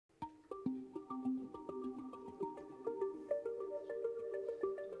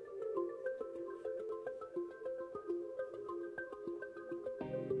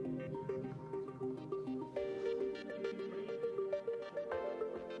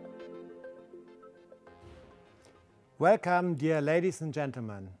Welcome, dear ladies and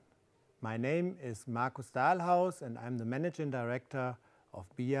gentlemen. My name is Markus Dahlhaus and I'm the Managing Director of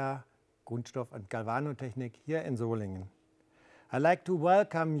BIA Grundstoff and Galvanotechnik here in Solingen. I'd like to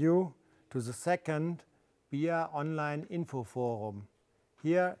welcome you to the second BIA Online Info Forum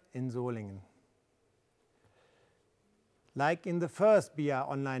here in Solingen. Like in the first BIA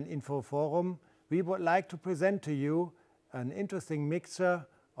Online Info Forum, we would like to present to you an interesting mixture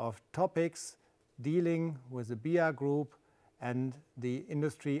of topics dealing with the BIA Group and the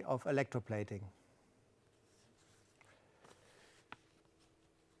industry of electroplating.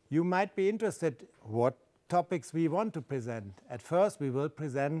 You might be interested what topics we want to present. At first, we will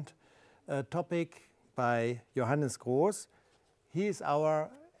present a topic by Johannes Groß. He is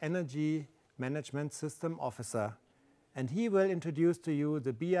our Energy Management System Officer, and he will introduce to you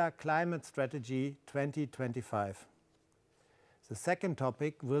the BIA Climate Strategy 2025. The second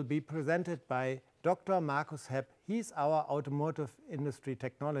topic will be presented by Dr. Markus Hepp. He's our Automotive Industry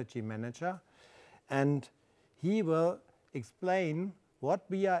Technology Manager, and he will explain what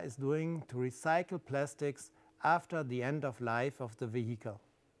BIA is doing to recycle plastics after the end of life of the vehicle.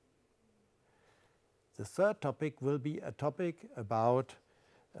 The third topic will be a topic about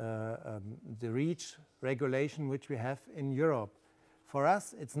the REACH regulation which we have in Europe. For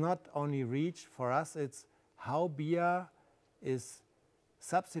us, it's not only REACH, for us it's how BIA is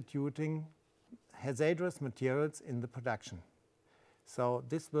substituting hazardous materials in the production. So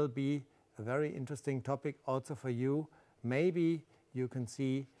this will be a very interesting topic also for you. Maybe you can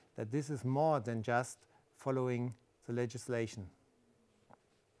see that this is more than just following the legislation.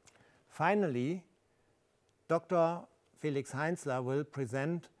 Finally, Dr. Felix Heinzler will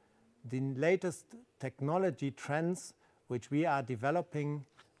present the latest technology trends which we are developing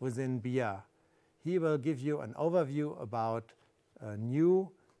within BIA. He will give you an overview about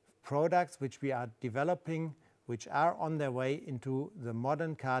new products which we are developing, which are on their way into the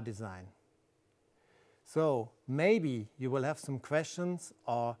modern car design. So maybe you will have some questions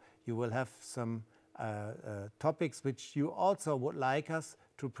or you will have some topics which you also would like us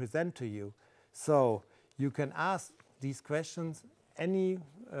to present to you. So you can ask these questions any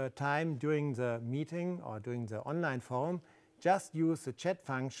time during the meeting or during the online forum. Just use the chat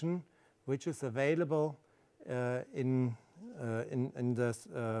function which is available in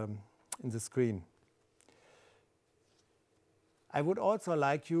the screen. I would also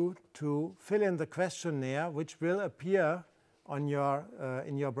like you to fill in the questionnaire which will appear on your,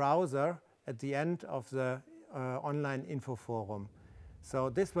 in your browser at the end of the online info forum.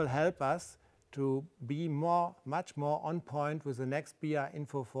 So this will help us to be much more on point with the next BIA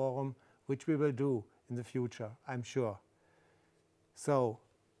Info Forum, which we will do in the future, I'm sure. So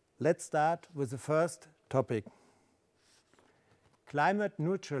let's start with the first topic. Climate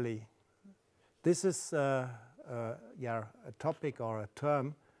neutrality. This is a topic or a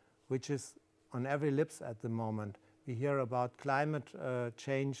term which is on every lips at the moment. We hear about climate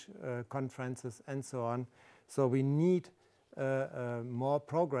change conferences and so on. So we need more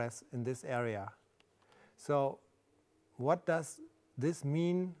progress in this area. So what does this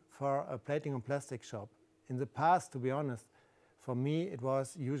mean for a plating and plastic shop? In the past, to be honest, for me it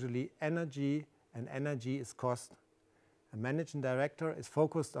was usually energy, and energy is cost. A managing director is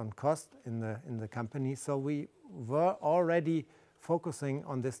focused on cost in the company, so we were already focusing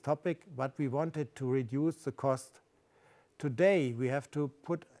on this topic, but we wanted to reduce the cost. Today we have to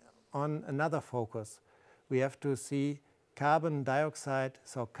put on another focus. We have to see carbon dioxide,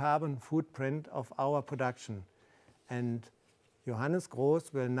 so carbon footprint of our production. And Johannes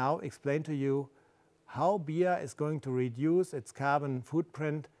Groß will now explain to you how BIA is going to reduce its carbon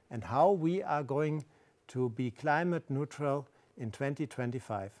footprint and how we are going to be climate neutral in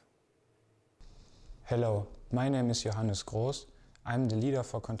 2025. Hello, my name is Johannes Groß. I'm the leader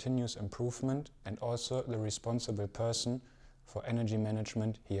for continuous improvement and also the responsible person for energy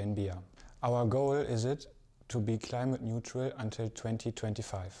management here in BIA. Our goal is to be climate neutral until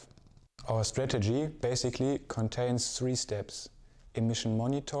 2025. Our strategy basically contains 3 steps: emission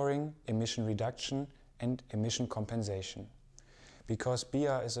monitoring, emission reduction and emission compensation. Because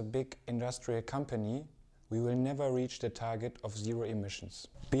BIA is a big industrial company, we will never reach the target of 0 emissions.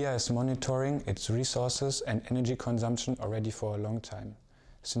 BIA is monitoring its resources and energy consumption already for a long time.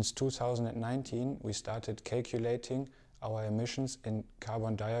 Since 2019, we started calculating our emissions in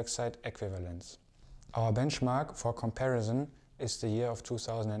carbon dioxide equivalents. Our benchmark for comparison is the year of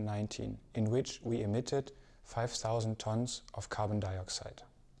 2019, in which we emitted 5,000 tons of carbon dioxide.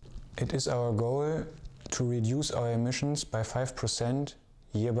 It is our goal to reduce our emissions by 5%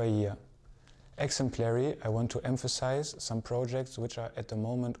 year by year. Exemplary, I want to emphasize some projects which are at the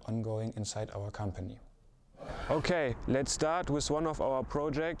moment ongoing inside our company. Okay, let's start with one of our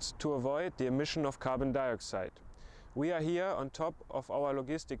projects to avoid the emission of carbon dioxide. We are here on top of our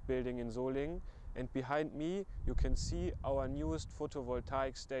logistic building in Solingen, and behind me you can see our newest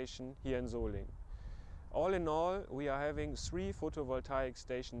photovoltaic station here in Solingen. All in all, we are having 3 photovoltaic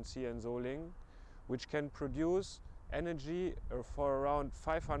stations here in Solingen, which can produce energy for around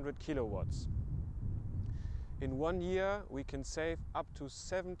 500 kilowatts. In 1 year, we can save up to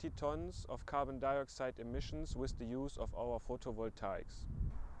 70 tons of carbon dioxide emissions with the use of our photovoltaics.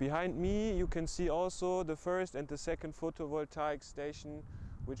 Behind me, you can see also the first and the second photovoltaic station,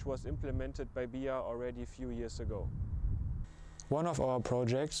 which was implemented by BIA already a few years ago. One of our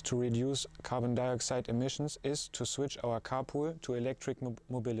projects to reduce carbon dioxide emissions is to switch our carpool to electric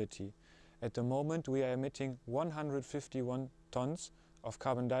mobility. At the moment, we are emitting 151 tons of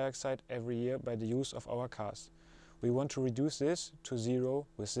carbon dioxide every year by the use of our cars. We want to reduce this to 0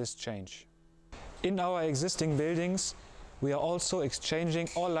 with this change. In our existing buildings, we are also exchanging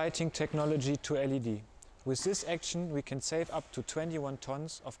all lighting technology to LED. With this action, we can save up to 21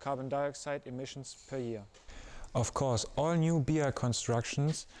 tons of carbon dioxide emissions per year. Of course, all new BIA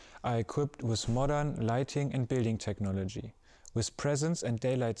constructions are equipped with modern lighting and building technology. With presence and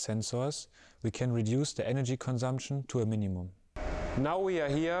daylight sensors, we can reduce the energy consumption to a minimum. Now we are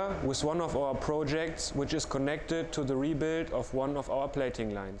here with one of our projects which is connected to the rebuild of one of our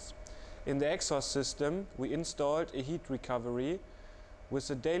plating lines. In the exhaust system we installed a heat recovery with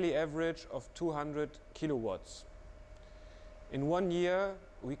a daily average of 200 kilowatts. In 1 year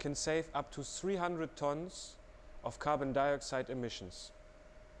we can save up to 300 tons of carbon dioxide emissions.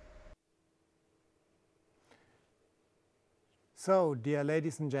 So, dear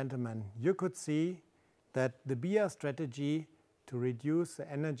ladies and gentlemen, you could see that the BIA strategy to reduce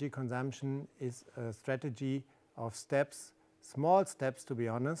the energy consumption is a strategy of steps, small steps to be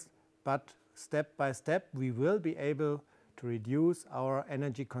honest, but step by step we will be able to reduce our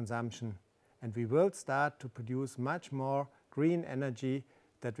energy consumption, and we will start to produce much more green energy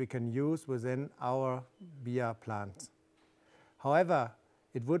that we can use within our BIA plants. However,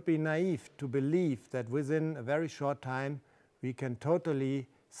 it would be naive to believe that within a very short time we can totally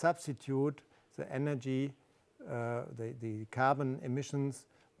substitute the energy, the carbon emissions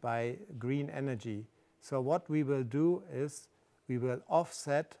by green energy. So what we will do is we will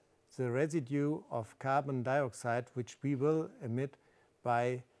offset the residue of carbon dioxide which we will emit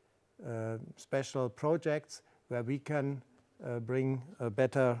by special projects where we can bring a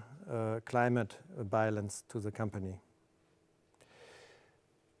better climate balance to the company.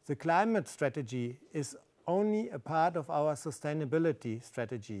 The climate strategy is only a part of our sustainability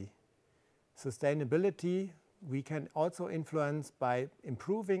strategy. Sustainability we can also influence by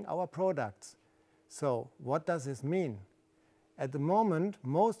improving our products. So what does this mean? At the moment,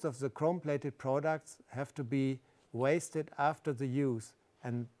 most of the chrome-plated products have to be wasted after the use,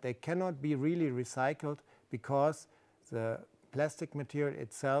 and they cannot be really recycled because the plastic material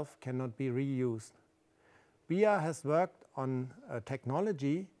itself cannot be reused. BIA has worked on a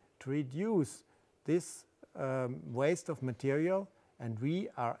technology to reduce this waste of material, and we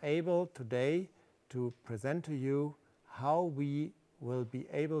are able today to present to you how we will be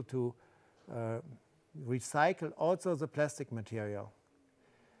able to recycle also the plastic material.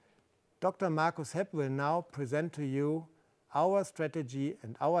 Dr. Markus Hepp will now present to you our strategy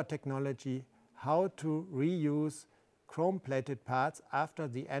and our technology how to reuse chrome-plated parts after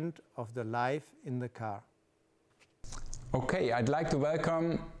the end of the life in the car. Okay, I'd like to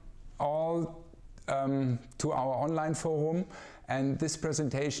welcome all to our online forum, and this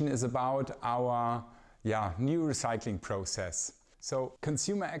presentation is about our new recycling process. So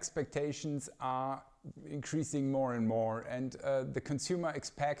consumer expectations are increasing more and more, and the consumer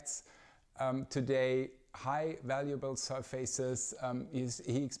expects today high valuable surfaces,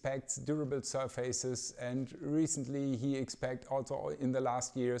 he expects durable surfaces, and recently he expects also in the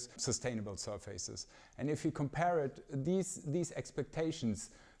last years sustainable surfaces. And if you compare it, these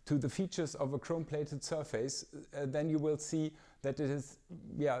expectations to the features of a chrome-plated surface, then you will see that it is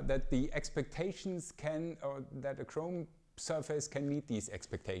that the expectations can, or that a chrome surface can meet these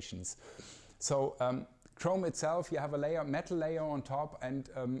expectations. So chrome itself, you have a metal layer on top, and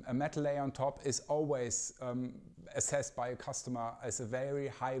a metal layer on top is always assessed by a customer as a very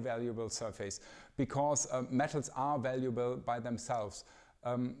high valuable surface, because metals are valuable by themselves.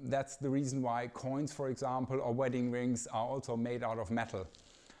 That's the reason why coins, for example, or wedding rings are also made out of metal.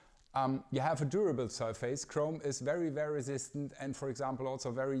 You have a durable surface. Chrome is very, very resistant, and for example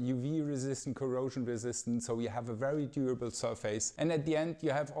also very UV resistant, corrosion resistant, so you have a very durable surface. And at the end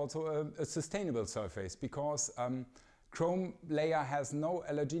you have also a sustainable surface, because chrome layer has no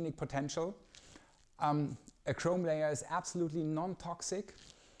allergenic potential. A chrome layer is absolutely non-toxic.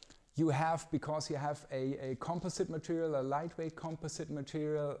 You have, because you have a composite material, a lightweight composite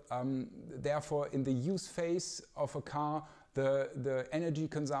material, therefore in the use phase of a car, the energy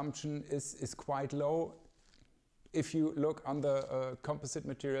consumption is quite low if you look on the composite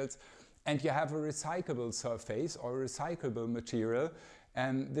materials, and you have a recyclable surface or recyclable material,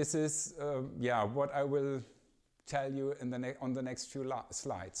 and this is what I will tell you in on the next few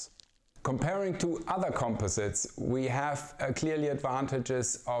slides. Comparing to other composites, we have clearly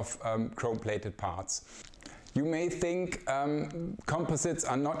advantages of chrome-plated parts. You may think composites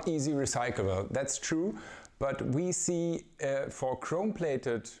are not easy recyclable. That's true, but we see for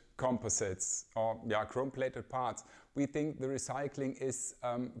chrome-plated composites or chrome-plated parts, we think the recycling is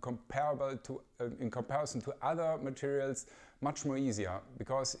comparable to, in comparison to other materials, much more easier,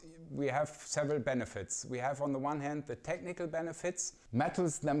 because we have several benefits. We have on the one hand the technical benefits.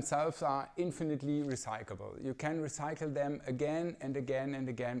 Metals themselves are infinitely recyclable. You can recycle them again and again and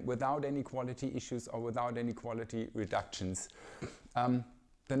again without any quality issues or without any quality reductions.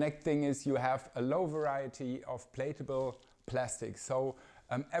 The next thing is you have a low variety of platable plastics. So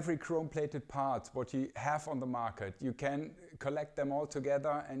every chrome-plated part, what you have on the market, you can collect them all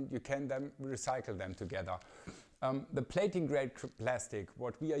together and you can then recycle them together. The plating grade plastic,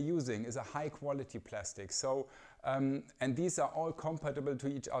 what we are using, is a high quality plastic. So, and these are all compatible to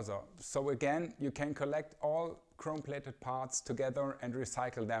each other. So again, you can collect all chrome plated parts together and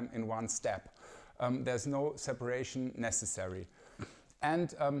recycle them in one step. There's no separation necessary.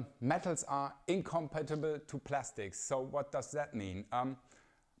 And metals are incompatible to plastics. So what does that mean?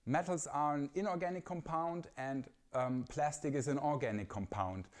 Metals are an inorganic compound and plastic is an organic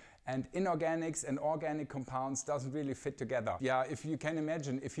compound. And inorganics and organic compounds doesn't really fit together. Yeah, if you can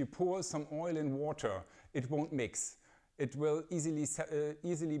imagine, if you pour some oil in water, it won't mix. It will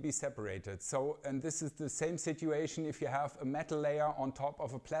easily be separated. So, and this is the same situation if you have a metal layer on top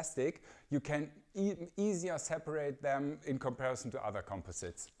of a plastic, you can easier separate them in comparison to other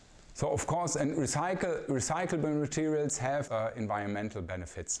composites. So of course, and recyclable materials have environmental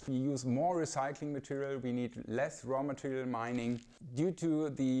benefits. We use more recycling material, we need less raw material mining. Due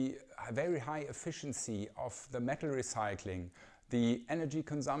to the very high efficiency of the metal recycling, the energy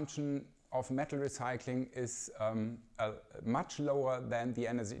consumption of metal recycling is much lower than the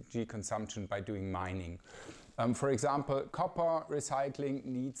energy consumption by doing mining. For example, copper recycling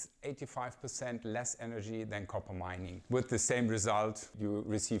needs 85% less energy than copper mining. With the same result, you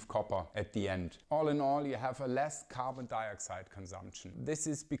receive copper at the end. All in all, you have a less carbon dioxide consumption. This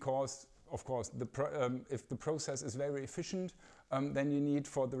is because, of course, if the process is very efficient, then you need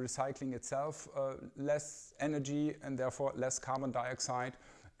for the recycling itself less energy and therefore less carbon dioxide.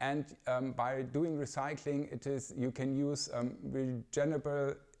 And by doing recycling, you can use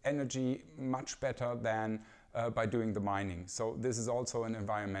regenerable energy much better than by doing the mining. So this is also an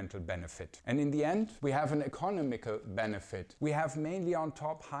environmental benefit. And in the end, we have an economical benefit. We have mainly on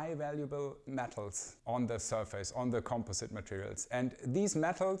top high valuable metals on the surface, on the composite materials. And these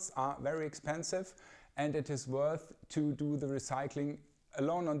metals are very expensive and it is worth to do the recycling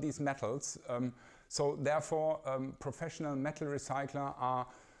alone on these metals. So therefore, professional metal recyclers are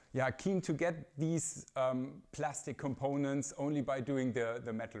keen to get these plastic components only by doing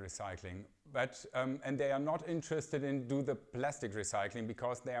the metal recycling. But, and they are not interested in do the plastic recycling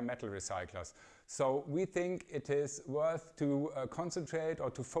because they are metal recyclers. So we think it is worth to concentrate or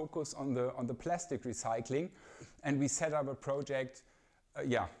to focus on the plastic recycling, and we set up a project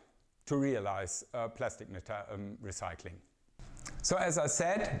to realize plastic recycling. So as I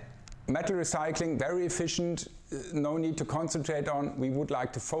said, metal recycling, very efficient, no need to concentrate on. We would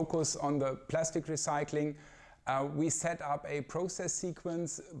like to focus on the plastic recycling. We set up a process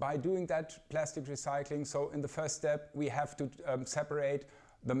sequence by doing that plastic recycling. So in the first step, we have to separate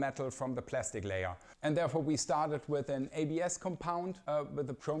the metal from the plastic layer. And therefore we started with an ABS compound with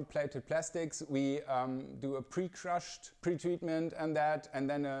the chrome-plated plastics. We do a pre-crushed pre-treatment and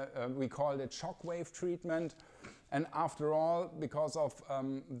then we called it shockwave treatment. And after all, because of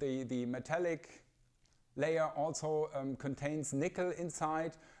the metallic layer also contains nickel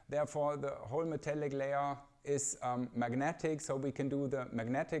inside, therefore the whole metallic layer is magnetic, so we can do the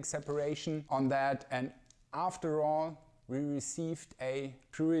magnetic separation on that. And after all, we received a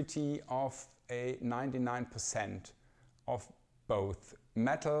purity of a 99% of both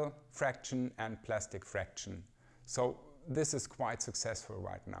metal fraction and plastic fraction. So this is quite successful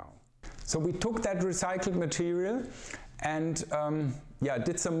right now. So we took that recycled material and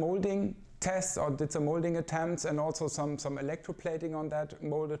did some molding tests or did some molding attempts and also some electroplating on that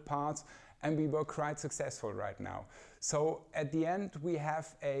molded parts, and we were quite successful right now. So at the end we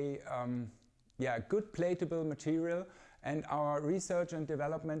have a good platable material, and our research and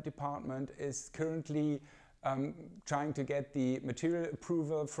development department is currently trying to get the material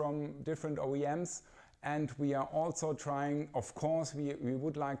approval from different OEMs, and we are also trying, of course, we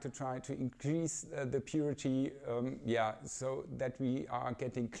would like to try to increase the purity, so that we are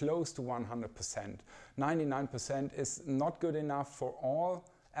getting close to 100%. 99% is not good enough for all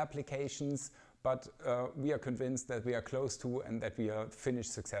applications, but we are convinced that we are close to and that we are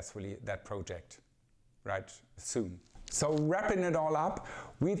finished successfully that project right soon. So wrapping it all up,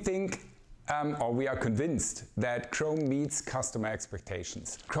 we think or we are convinced that chrome meets customer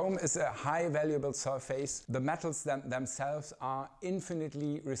expectations. Chrome is a high valuable surface. The metals themselves are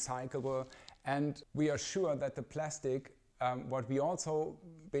infinitely recyclable, and we are sure that the plastic, what we also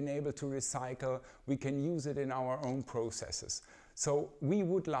been able to recycle, we can use it in our own processes. So we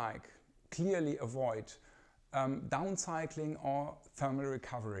would like clearly avoid downcycling or thermal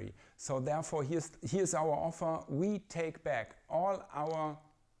recovery. So therefore here's our offer. We take back all our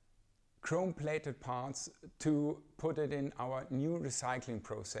chrome plated parts to put it in our new recycling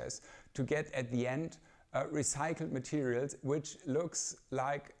process to get at the end recycled materials, which looks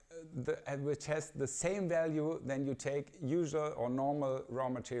like which has the same value than you take usual or normal raw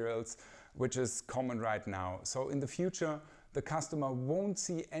materials, which is common right now. So in the future the customer won't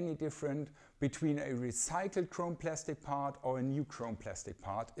see any difference between a recycled chrome plastic part or a new chrome plastic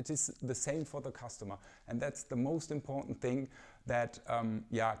part. It is the same for the customer, and that's the most important thing, that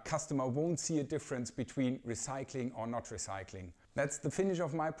customer won't see a difference between recycling or not recycling. That's the finish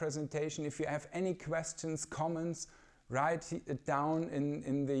of my presentation. If you have any questions, comments, write it down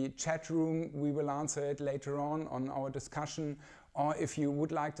in the chat room. We will answer it later on our discussion. Or if you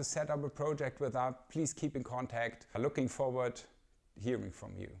would like to set up a project with us, please keep in contact. Looking forward to hearing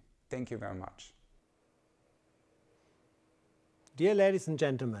from you. Thank you very much. Dear ladies and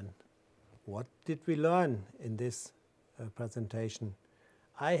gentlemen, what did we learn in this presentation?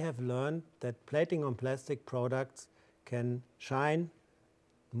 I have learned that plating on plastic products can shine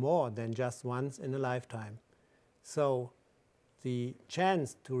more than just once in a lifetime. So the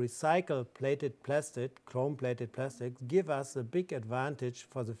chance to recycle plated plastic, chrome plated plastics, give us a big advantage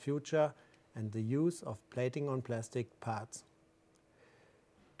for the future and the use of plating on plastic parts.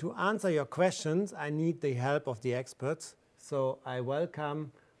 To answer your questions, I need the help of the experts. So I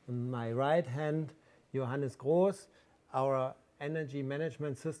welcome on my right hand Johannes Groß, our Energy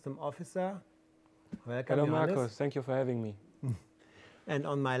Management System Officer. Welcome, Hello, Johannes. Markus. Thank you for having me. And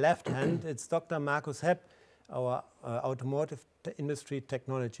on my left hand, it's Dr. Markus Hepp, our Automotive Industry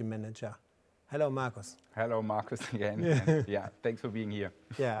Technology Manager. Hello, Markus. Hello, Markus again. And thanks for being here.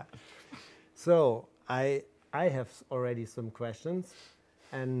 Yeah. So I have already some questions,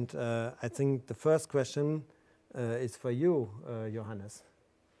 and I think the first question is for you, Johannes.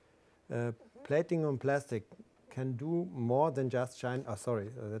 Plating on plastic can do more than just shine. Oh, sorry.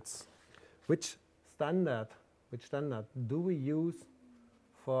 Which standard do we use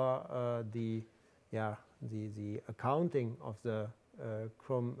for the accounting of the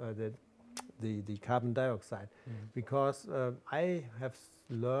the carbon dioxide? Because I have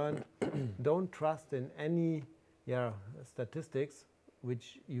learned don't trust in any statistics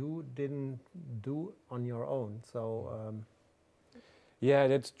which you didn't do on your own. So yeah,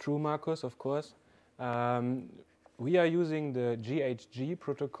 that's true, Markus, of course. We are using the GHG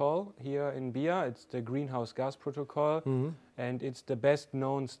protocol here in BIA. It's the greenhouse gas protocol, and it's the best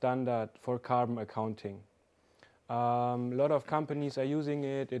known standard for carbon accounting. A lot of companies are using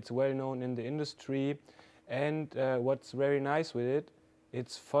it. It's well known in the industry, and what's very nice with it,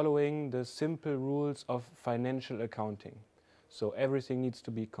 it's following the simple rules of financial accounting. So everything needs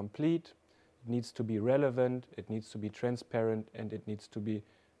to be complete, it needs to be relevant, it needs to be transparent, and it needs to be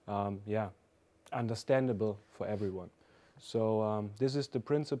understandable for everyone. So this is the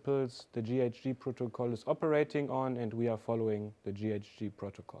principles the GHG protocol is operating on, and we are following the GHG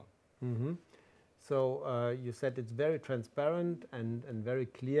protocol. So you said it's very transparent and very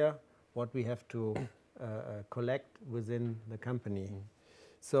clear what we have to collect within the company.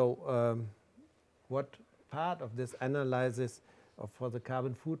 So what part of this analysis for the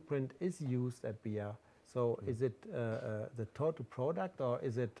carbon footprint is used at BIA? So is it the total product, or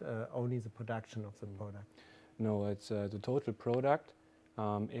is it only the production of the product? No, it's the total product.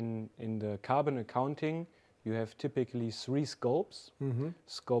 In the carbon accounting, you have typically 3 scopes.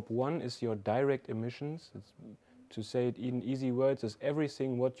 Scope 1 is your direct emissions. It's, to say it in easy words, is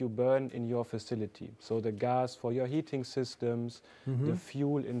everything what you burn in your facility. So the gas for your heating systems, the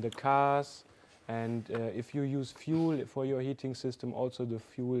fuel in the cars, and if you use fuel for your heating system, also the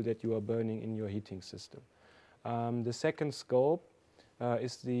fuel that you are burning in your heating system. The second scope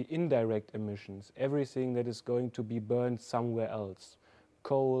is the indirect emissions, everything that is going to be burned somewhere else.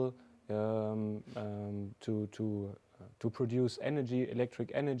 Coal to produce energy,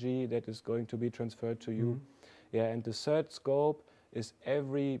 electric energy that is going to be transferred to you. Yeah, and the third scope is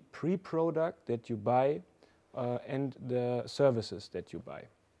every pre-product that you buy and the services that you buy.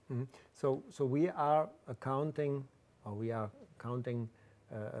 So we are accounting, or we are counting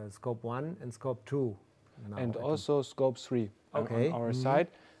scope 1 and scope 2 now. And also scope 3 on our side,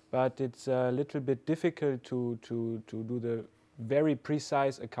 but it's a little bit difficult to do the very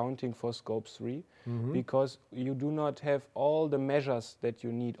precise accounting for scope 3 because you do not have all the measures that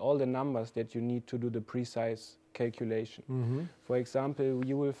you need, all the numbers that you need to do the precise calculation. For example,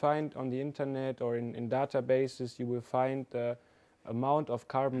 you will find on the internet or in databases, you will find the amount of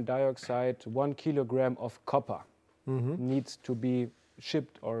carbon dioxide 1 kilogram of copper needs to be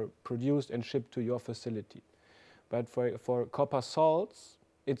shipped or produced and shipped to your facility. But for copper salts,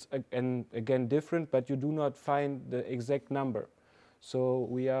 it's again different, but you do not find the exact number. So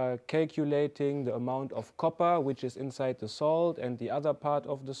we are calculating the amount of copper which is inside the salt and the other part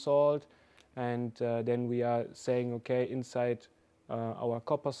of the salt, and then we are saying, okay, inside our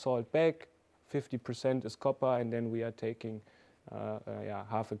copper salt bag, 50% is copper, and then we are taking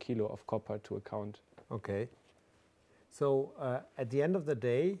half a kilo of copper to account. Okay. So at the end of the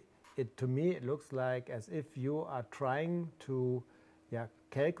day, to me it looks like as if you are trying to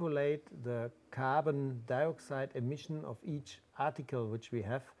calculate the carbon dioxide emission of each article which we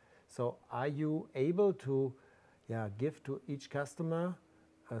have. So are you able to give to each customer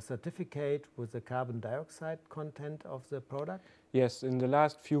a certificate with the carbon dioxide content of the product? Yes, in the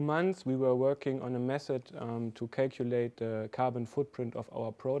last few months we were working on a method to calculate the carbon footprint of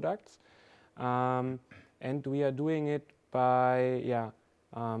our products, and we are doing it by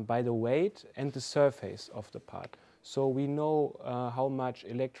the weight and the surface of the part. So we know how much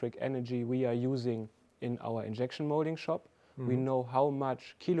electric energy we are using in our injection molding shop. We know how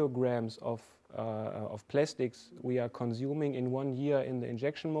much kilograms of plastics we are consuming in 1 year in the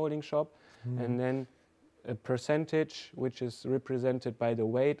injection molding shop, and then a percentage which is represented by the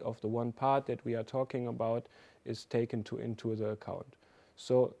weight of the one part that we are talking about is taken into the account.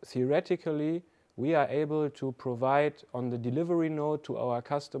 So theoretically, we are able to provide on the delivery note to our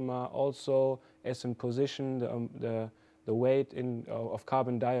customer also as in position the weight of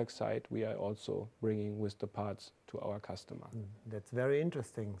carbon dioxide we are also bringing with the parts to our customer. That's very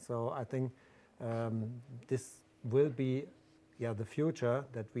interesting. So I think this will be the future,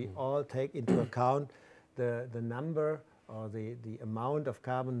 that we all take into account the number or the amount of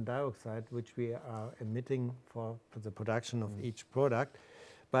carbon dioxide which we are emitting for the production of each product.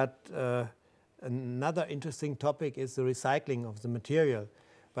 But another interesting topic is the recycling of the material.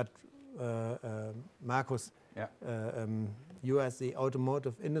 But Markus, you as the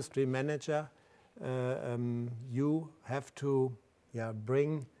automotive industry manager, you have to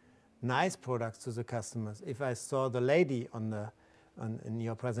bring nice products to the customers. If I saw the lady in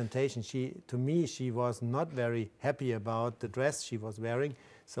your presentation, to me she was not very happy about the dress she was wearing.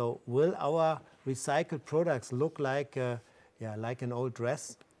 So will our recycled products look like like an old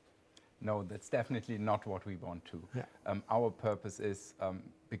dress? No, that's definitely not what we want to. Our purpose is,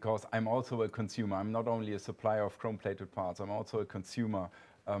 because I'm also a consumer, I'm not only a supplier of chrome-plated parts, I'm also a consumer.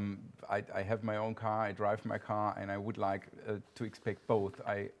 I have my own car, I drive my car, and I would like to expect both.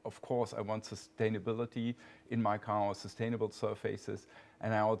 Of course, I want sustainability in my car, or sustainable surfaces,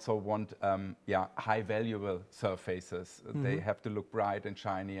 and I also want high valuable surfaces. They have to look bright and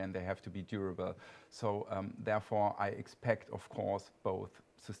shiny, and they have to be durable. So therefore, I expect, of course, both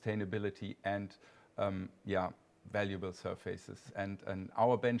sustainability and valuable surfaces. And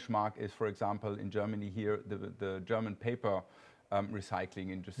our benchmark is, for example, in Germany here, the German paper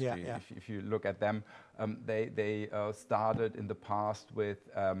recycling industry. If you look at them, they started in the past with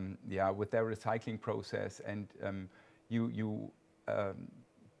their recycling process, and you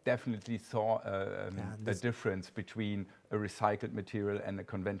definitely saw the difference between a recycled material and a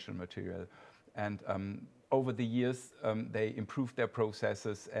conventional material. And over the years, they improved their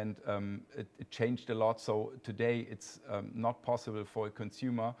processes, and it changed a lot. So today, it's not possible for a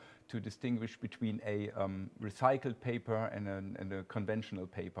consumer to distinguish between a recycled paper and a conventional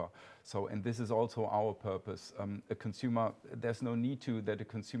paper. So, and this is also our purpose. A consumer, there's no need that a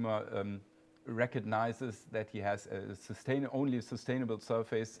consumer recognizes that he has only a sustainable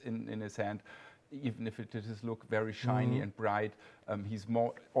surface in his hand. Even if it does look very shiny and bright, he's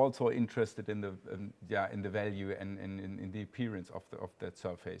more also interested in the value and in the appearance of that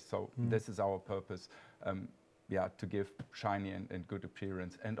surface. So this is our purpose, to give shiny and good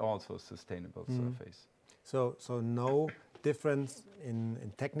appearance, and also sustainable surface. So no difference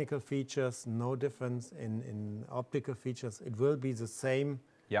in technical features, no difference in optical features. It will be the same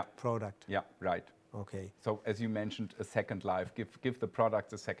product. Yeah, right. Okay. So as you mentioned, a second life. Give the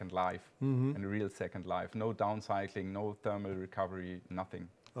product a second life, and a real second life. No downcycling, no thermal recovery, nothing.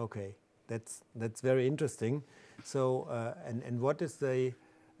 Okay, that's very interesting. So and what is the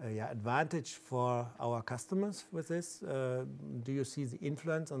advantage for our customers with this? Do you see the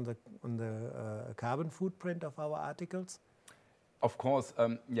influence on the carbon footprint of our articles? Of course,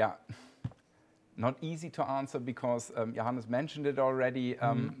 not easy to answer because Johannes mentioned it already.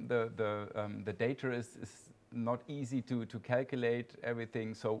 The data is not easy to calculate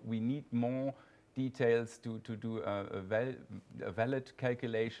everything, so we need more details to do a valid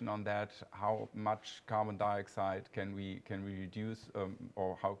calculation on that. How much carbon dioxide can we reduce,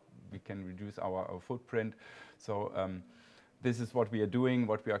 or how we can reduce our footprint. So this is what we are doing,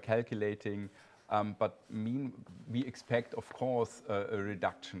 what we are calculating. But we expect, of course, a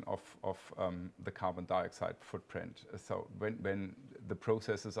reduction of the carbon dioxide footprint. So when the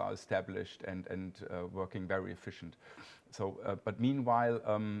processes are established and working very efficient. So, but meanwhile,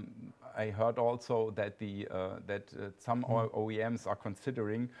 I heard also that some OEMs are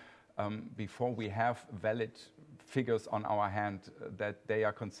considering, before we have valid figures on our hand, that they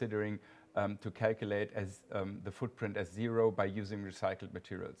are considering to calculate as the footprint as zero by using recycled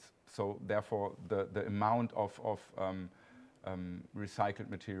materials. So therefore, the amount of recycled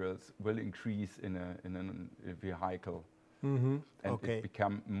materials will increase in a vehicle, and it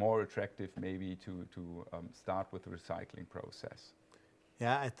become more attractive maybe to start with the recycling process.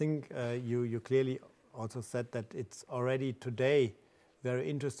 Yeah, I think you clearly also said that it's already today very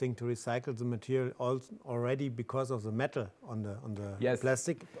interesting to recycle the material already because of the metal on the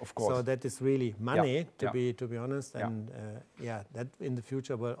plastic. Of course. So that is really money, to be honest, and that in the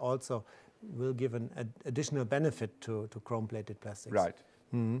future will give an additional benefit to chrome-plated plastics. Right.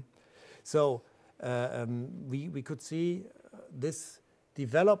 So we could see this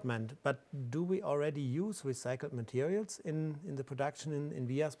development, but do we already use recycled materials in the production, in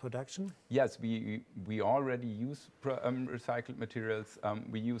BIA's production? Yes, we already use recycled materials.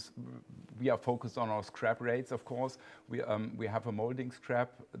 We are focused on our scrap rates, of course. We have a molding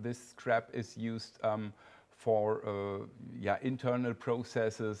scrap. This scrap is used for internal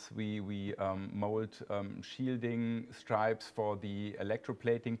processes. We mold shielding stripes for the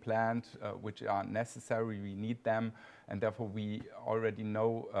electroplating plant, which are necessary. We need them, and therefore we already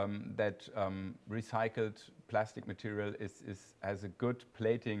know that recycled plastic material has a good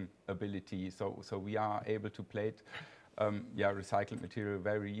plating ability. So we are able to plate recycled material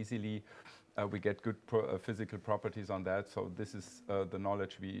very easily. We get good physical properties on that. So this is the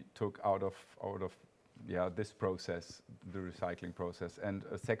knowledge we took out of this process, the recycling process. And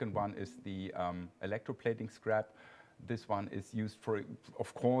a second one is the electroplating scrap. This one is used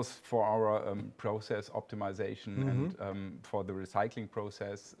of course, for our process optimization and for the recycling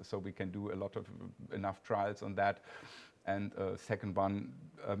process. So we can do enough trials on that. And second one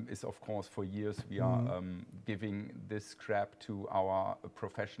is, of course, for years we are giving this scrap to our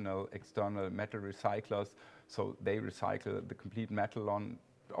professional external metal recyclers. So they recycle the complete metal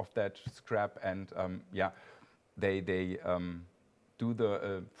of that scrap, and they do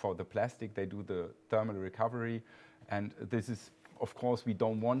for the plastic, they do the thermal recovery. And this is, of course, we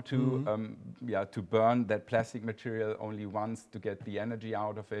don't want to to burn that plastic material only once to get the energy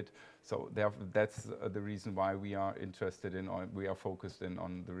out of it. So that's the reason why we are interested in, or we are focused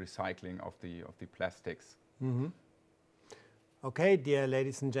on the recycling of the plastics. Okay, dear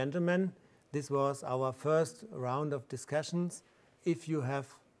ladies and gentlemen, this was our first round of discussions. If you have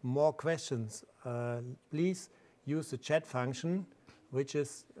more questions, please use the chat function, which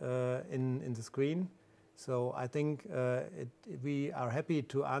is in the screen. So I think we are happy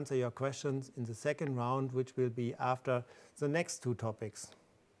to answer your questions in the second round, which will be after the next two topics.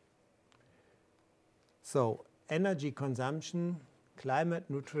 So energy consumption, climate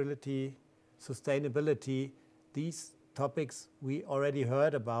neutrality, sustainability, these topics we already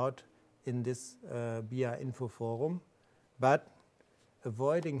heard about in this BIA Info Forum, but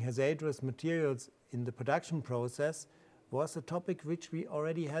avoiding hazardous materials in the production process was a topic which we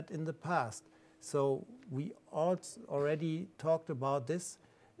already had in the past. So we already talked about this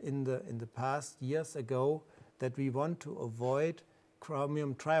in the past years ago, that we want to avoid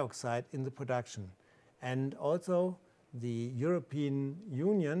chromium trioxide in the production. And also the European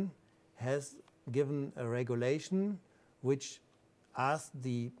Union has given a regulation which asks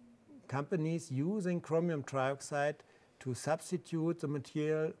the companies using chromium trioxide to substitute the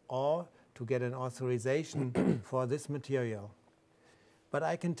material or to get an authorization for this material. But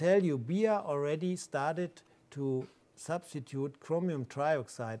I can tell you, BIA already started to substitute chromium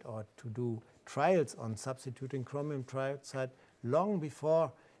trioxide or to do trials on substituting chromium trioxide long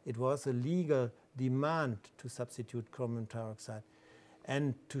before it was a legal demand to substitute chromium trioxide.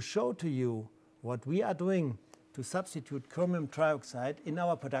 And to show to you what we are doing to substitute chromium trioxide in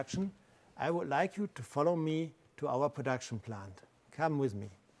our production, I would like you to follow me to our production plant. Come with me.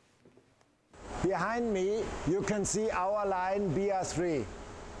 Behind me you can see our line BIA 3.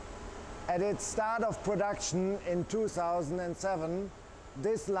 At its start of production in 2007,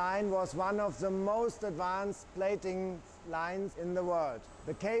 this line was one of the most advanced plating lines in the world.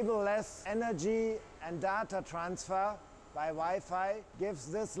 The cable-less energy and data transfer by Wi-Fi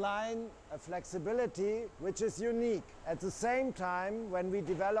gives this line a flexibility which is unique. At the same time, when we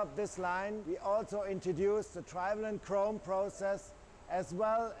developed this line, we also introduced the trivalent chrome process as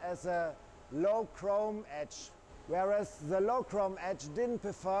well as a low chrome edge. Whereas the low chrome edge didn't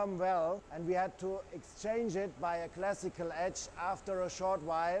perform well and we had to exchange it by a classical edge after a short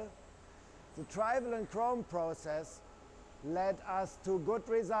while, the trivalent chrome process led us to good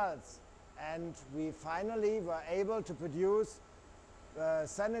results, and we finally were able to produce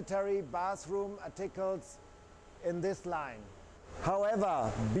sanitary bathroom articles in this line.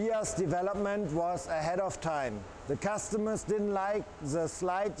 However, BIA's development was ahead of time. The customers didn't like the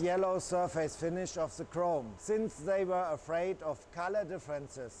slight yellow surface finish of the chrome, since they were afraid of color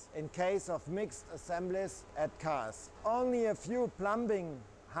differences in case of mixed assemblies at cars. Only a few plumbing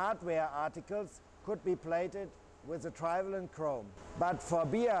hardware articles could be plated with the trivalent chrome. But for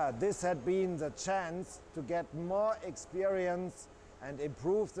BIA, this had been the chance to get more experience and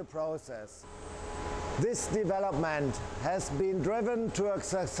improve the process. This development has been driven to a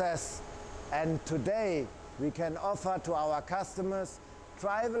success, and today we can offer to our customers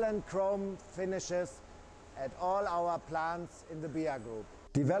trivalent chrome finishes at all our plants in the BIA Group.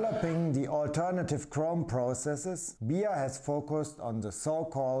 Developing the alternative chrome processes, BIA has focused on the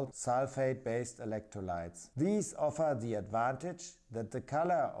so-called sulfate-based electrolytes. These offer the advantage that the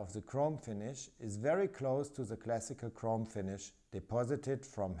color of the chrome finish is very close to the classical chrome finish deposited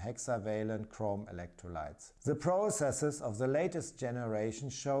from hexavalent chrome electrolytes. The processes of the latest generation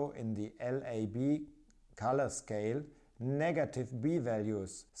show in the LAB color scale negative B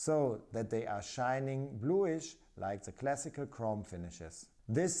values, so that they are shining bluish like the classical chrome finishes.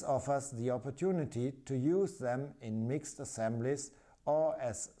 This offers the opportunity to use them in mixed assemblies or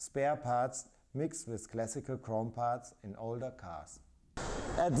as spare parts mixed with classical chrome parts in older cars.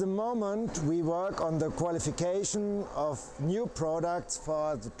 At the moment we work on the qualification of new products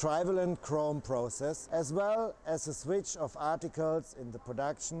for the trivalent chrome process, as well as a switch of articles in the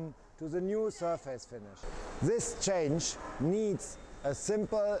production to the new surface finish. This change needs a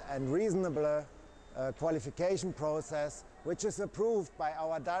simple and reasonable qualification process which is approved by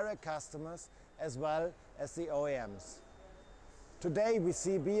our direct customers as well as the OEMs. Today we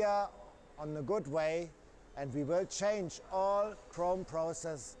see BIA on a good way, and we will change all chrome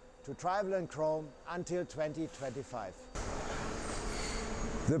process to trivalent chrome until 2025.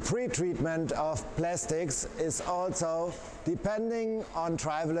 The pre-treatment of plastics is also depending on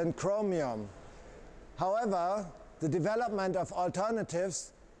trivalent chromium. However, the development of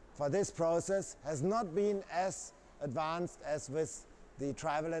alternatives for this process has not been as advanced as with the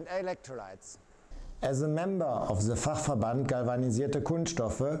trivalent electrolytes. As a member of the Fachverband Galvanisierte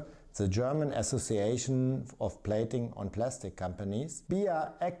Kunststoffe, the German Association of Plating on Plastic Companies,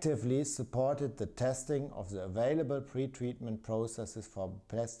 BIA actively supported the testing of the available pre-treatment processes for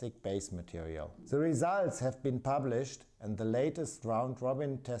plastic base material. The results have been published, and the latest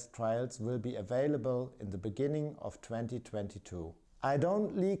round-robin test trials will be available in the beginning of 2022. I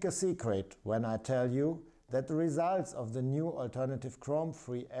don't leak a secret when I tell you that the results of the new alternative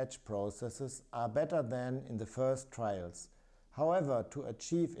chrome-free edge processes are better than in the first trials. However, to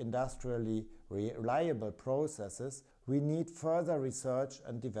achieve industrially reliable processes, we need further research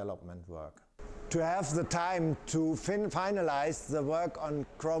and development work. To have the time to finalize the work on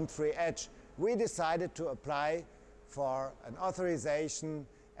chrome-free edge, we decided to apply for an authorization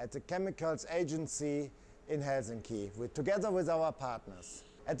at the Chemicals Agency in Helsinki, together with our partners.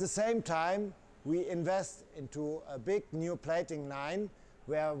 At the same time, we invest into a big new plating line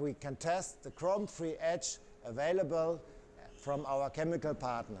where we can test the chrome-free edge available from our chemical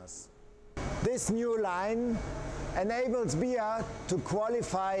partners. This new line enables BIA to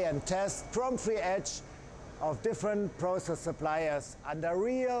qualify and test chrome-free edge of different process suppliers under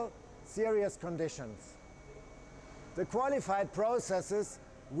real serious conditions. The qualified processes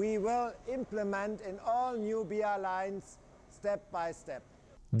we will implement in all new BIA lines step by step.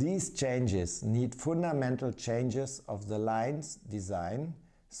 These changes need fundamental changes of the line's design,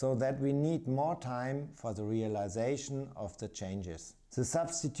 so that we need more time for the realization of the changes. The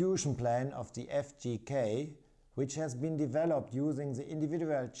substitution plan of the FGK, which has been developed using the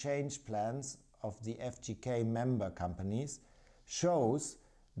individual change plans of the FGK member companies, shows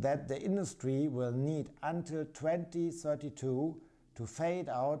that the industry will need until 2032 to fade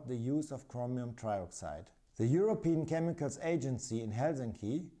out the use of chromium trioxide. The European Chemicals Agency in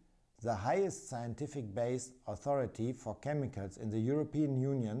Helsinki, the highest scientific-based authority for chemicals in the European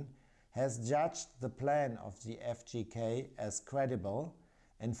Union, has judged the plan of the FGK as credible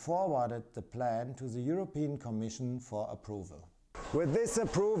and forwarded the plan to the European Commission for approval. With this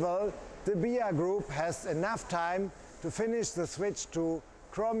approval, the BIA Group has enough time to finish the switch to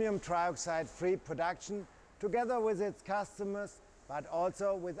chromium trioxide-free production together with its customers, but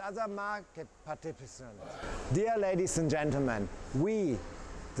also with other market participants. Dear ladies and gentlemen, we,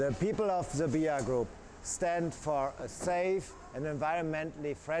 the people of the BIA Group, stand for a safe and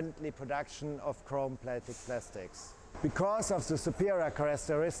environmentally friendly production of chrome-plated plastics. Because of the superior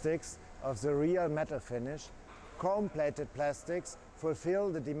characteristics of the real metal finish, chrome-plated plastics fulfill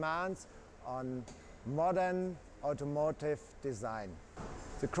the demands on modern automotive design.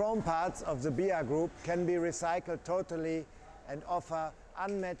 The chrome parts of the BIA Group can be recycled totally and offer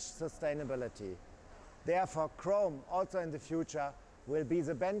unmatched sustainability. Therefore, chrome, also in the future, will be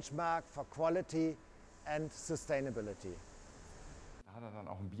the benchmark for quality and sustainability. Hat er dann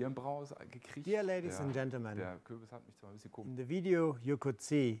auch ein Bier im Brause gekriegt? Dear ladies and gentlemen, Der Kürbis hat mich zwar ein bisschen komisch. in the video you could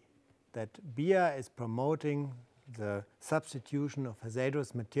see that BIA is promoting the substitution of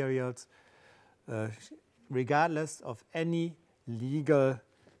hazardous materials regardless of any legal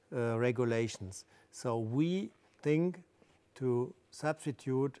regulations. So we think to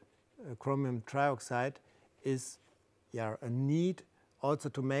substitute chromium trioxide is a need also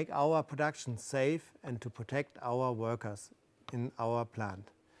to make our production safe and to protect our workers in our plant.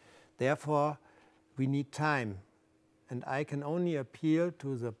 Therefore, we need time, and I can only appeal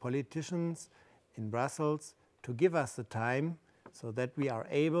to the politicians in Brussels to give us the time so that we are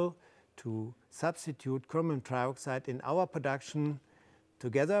able to substitute chromium trioxide in our production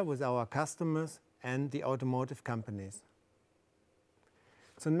together with our customers and the automotive companies.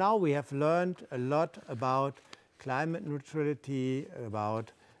 So now we have learned a lot about climate neutrality,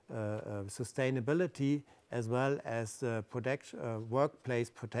 about sustainability, as well as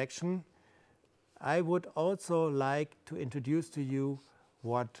workplace protection. I would also like to introduce to you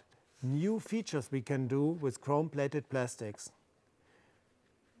what new features we can do with chrome-plated plastics.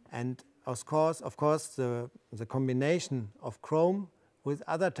 And of course, the combination of chrome with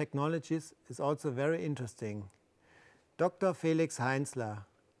other technologies is also very interesting. Dr. Felix Heinzler,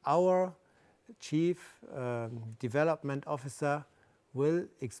 our Chief Development Officer, will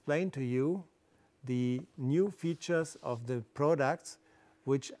explain to you the new features of the products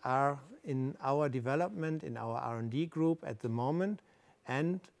which are in our development, in our R&D group at the moment,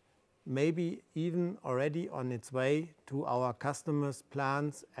 and maybe even already on its way to our customers'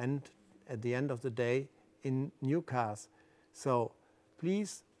 plants and at the end of the day in new cars. So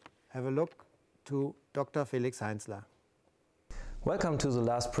please have a look to Dr. Felix Heinzler. Welcome to the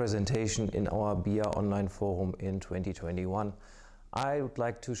last presentation in our BIA Online Forum in 2021. I would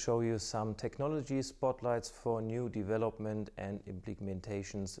like to show you some technology spotlights for new development and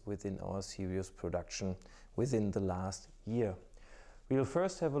implementations within our serious production within the last year. We will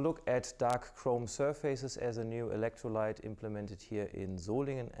first have a look at dark chrome surfaces as a new electrolyte implemented here in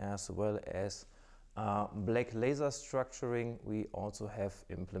Solingen, as well as black laser structuring we also have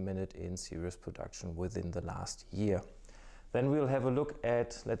implemented in serious production within the last year. Then we'll have a look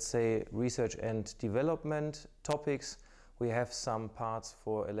at, let's say, research and development topics. We have some parts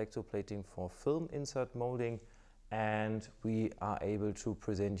for electroplating for film insert molding, and we are able to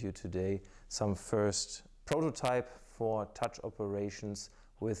present you today some first prototype for touch operations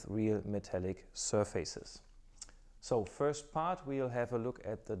with real metallic surfaces. So first part, we'll have a look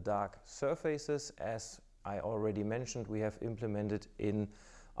at the dark surfaces. As I already mentioned, we have implemented in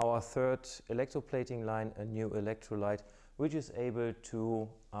our third electroplating line a new electrolyte which is able to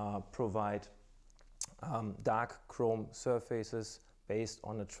provide dark chrome surfaces based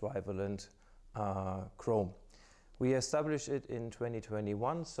on a trivalent chrome. We established it in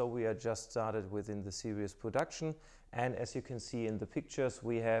 2021, so we are just started within the serious production, and as you can see in the pictures,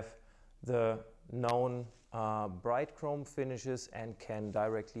 we have the known bright chrome finishes and can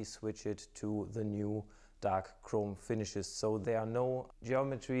directly switch it to the new dark chrome finishes. So there are no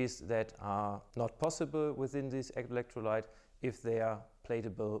geometries that are not possible within this electrolyte if they are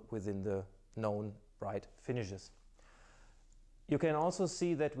platable within the known bright finishes. You can also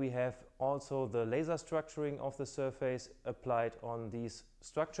see that we have also the laser structuring of the surface applied on these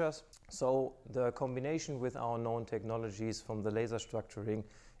structures. So the combination with our known technologies from the laser structuring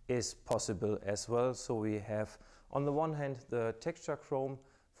is possible as well. So we have on the one hand the texture chrome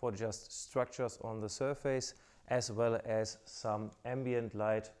for just structures on the surface, as well as some ambient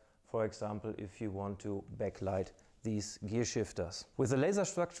light, for example if you want to backlight these gear shifters. With the laser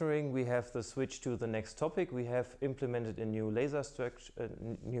structuring we have the switch to the next topic. We have implemented a new laser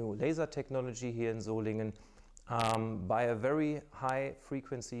technology here in Solingen. By a very high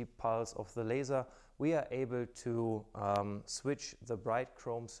frequency pulse of the laser we are able to switch the bright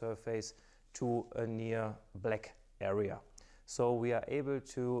chrome surface to a near black area. So we are able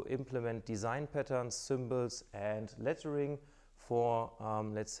to implement design patterns, symbols and lettering for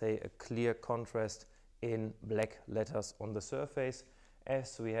let's say a clear contrast in black letters on the surface,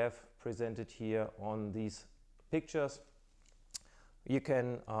 as we have presented here on these pictures. You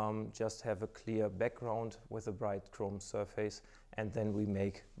can just have a clear background with a bright chrome surface, and then we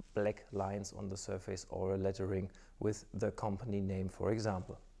make black lines on the surface or a lettering with the company name, for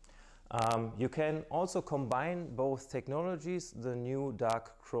example. You can also combine both technologies, the new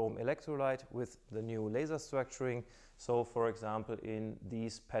dark chrome electrolyte with the new laser structuring. So for example in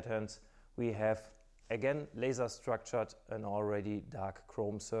these patterns we have again laser structured an already dark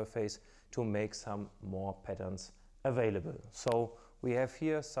chrome surface to make some more patterns available. So we have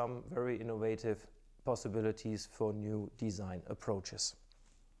here some very innovative possibilities for new design approaches.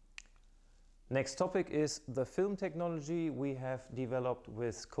 Next topic is the film technology we have developed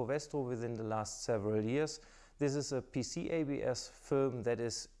with Covestro within the last several years. This is a PC ABS film that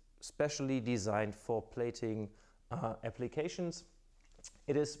is specially designed for plating applications.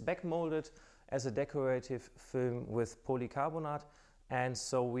 It is backmolded as a decorative film with polycarbonate, and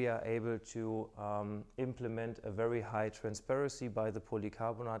so we are able to implement a very high transparency by the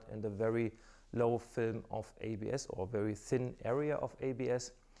polycarbonate and a very low film of ABS, or very thin area of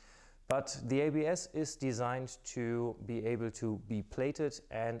ABS. But the ABS is designed to be able to be plated,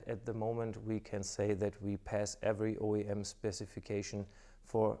 and at the moment we can say that we pass every OEM specification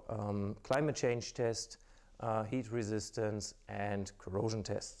for climate change test, heat resistance and corrosion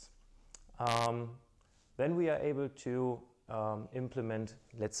tests. Then we are able to implement,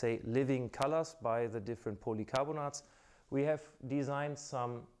 let's say, living colors by the different polycarbonates. We have designed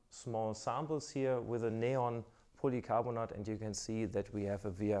some small samples here with a neon polycarbonate, and you can see that we have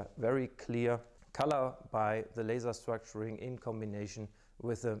a very clear color by the laser structuring in combination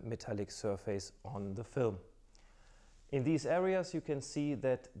with a metallic surface on the film. In these areas you can see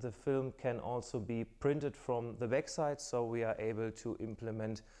that the film can also be printed from the backside, so we are able to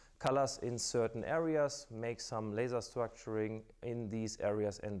implement colors in certain areas, make some laser structuring in these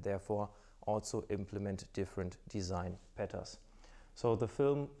areas, and therefore also implement different design patterns. So the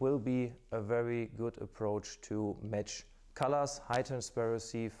film will be a very good approach to match colors, high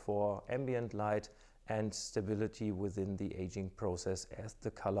transparency for ambient light and stability within the aging process, as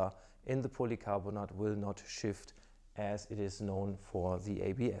the color in the polycarbonate will not shift as it is known for the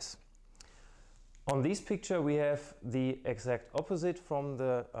ABS. On this picture we have the exact opposite from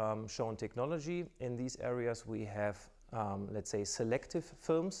the shown technology. In these areas we have let's say selective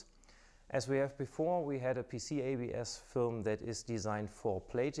films. As we have before, we had a PC ABS film that is designed for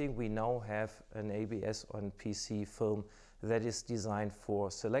plating. We now have an ABS on PC film that is designed for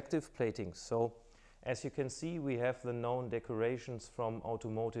selective plating. So as you can see, we have the known decorations from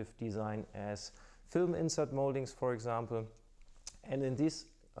automotive design as film insert moldings, for example. And in these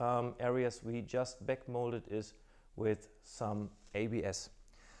areas we just back molded it with some ABS.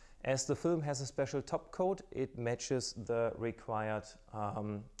 As the film has a special top coat, it matches the required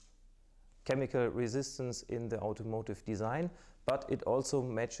chemical resistance in the automotive design, but it also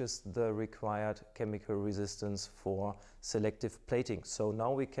matches the required chemical resistance for selective plating. So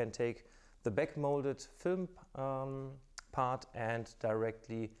now we can take the back molded film part and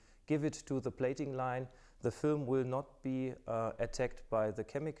directly give it to the plating line. The film will not be attacked by the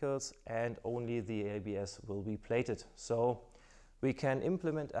chemicals, and only the ABS will be plated. So we can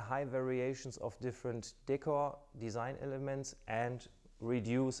implement a high variations of different decor design elements and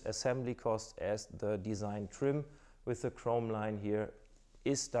reduce assembly cost, as the design trim with the chrome line here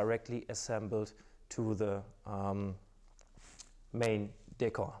is directly assembled to the main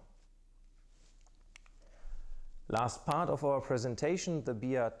decor. Last part of our presentation, the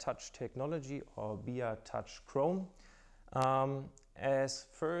BIA Touch technology, or BIA Touch Chrome. As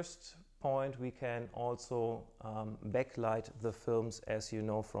first point, we can also backlight the films, as you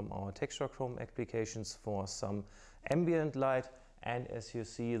know from our texture chrome applications, for some ambient light. And as you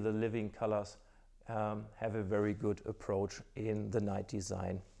see, the living colors have a very good approach in the night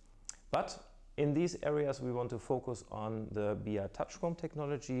design. But in these areas we want to focus on the BIA touchchrome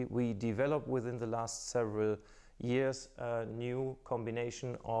technology. We developed within the last several years a new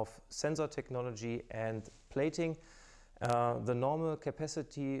combination of sensor technology and plating. The normal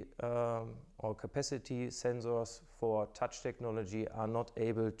capacity or capacity sensors for touch technology are not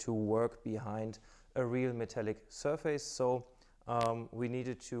able to work behind a real metallic surface, so we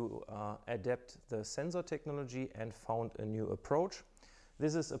needed to adapt the sensor technology and found a new approach.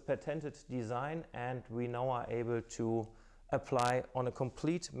 This is a patented design, and we now are able to apply on a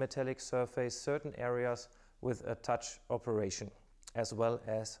complete metallic surface certain areas with a touch operation, as well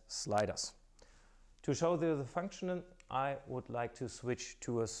as sliders. To show the function, I would like to switch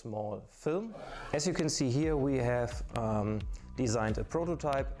to a small film. As you can see here, we have designed a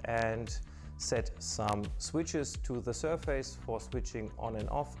prototype and set some switches to the surface for switching on and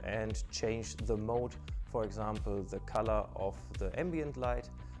off and change the mode, for example, the color of the ambient light.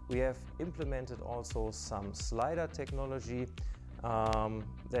 We have implemented also some slider technology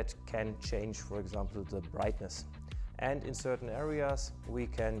that can change, for example, the brightness. And in certain areas we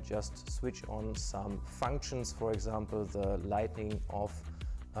can just switch on some functions, for example, the lighting of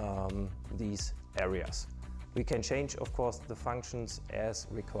these areas. We can change, of course, the functions as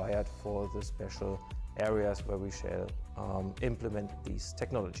required for the special areas where we shall implement these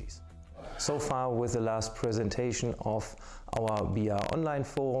technologies. So far with the last presentation of our BIA Online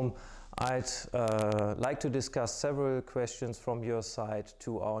Forum, I'd like to discuss several questions from your side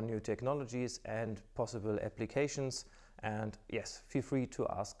to our new technologies and possible applications. And yes, feel free to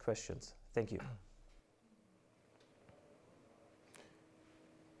ask questions. Thank you.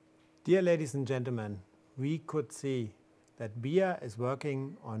 Dear ladies and gentlemen, we could see that BIA is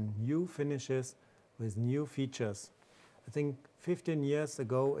working on new finishes with new features. I think 15 years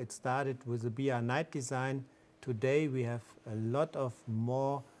ago it started with the BIA night design. Today we have a lot of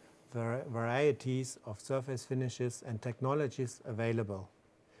more varieties of surface finishes and technologies available.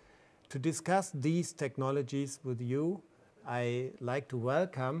 To discuss these technologies with you, I like to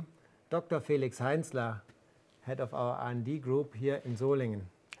welcome Dr. Felix Heinzler, head of our R&D group here in Solingen.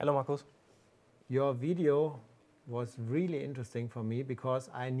 Hello, Markus. Your video was really interesting for me because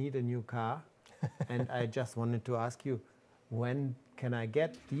I need a new car and I just wanted to ask you, when can I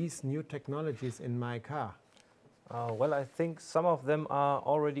get these new technologies in my car? Well, I think some of them are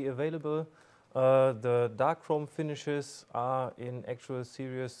already available. The dark chrome finishes are in actual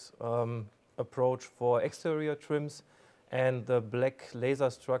serious approach for exterior trims, and the black laser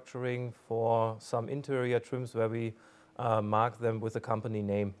structuring for some interior trims where we mark them with the company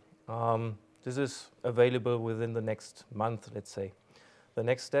name. This is available within the next month, let's say. The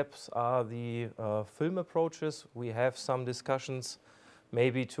next steps are the film approaches. We have some discussions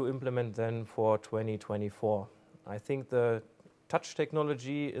maybe to implement them for 2024. I think the touch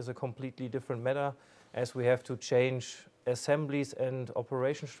technology is a completely different matter, as we have to change assemblies and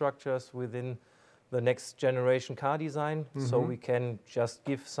operation structures within the next generation car design. So we can just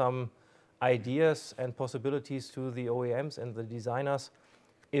give some ideas and possibilities to the OEMs and the designers.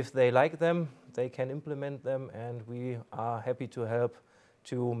 If they like them, they can implement them, and we are happy to help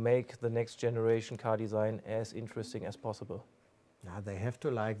to make the next generation car design as interesting as possible. Yeah, they have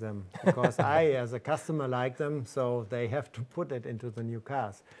to like them, because I, as a customer, like them, so they have to put it into the new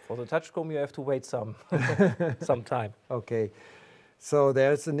cars. For the touchchrome, you have to wait some time. Okay, so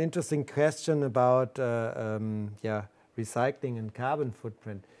there's an interesting question about recycling and carbon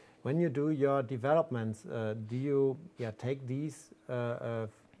footprint. When you do your developments, do you take these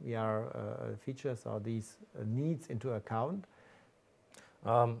features or these needs into account?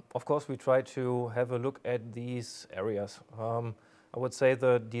 Of course, we try to have a look at these areas. I would say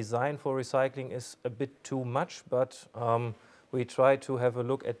the design for recycling is a bit too much, but we try to have a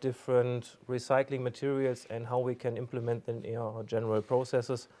look at different recycling materials and how we can implement them in our general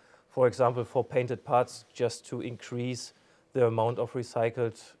processes. For example, for painted parts, just to increase the amount of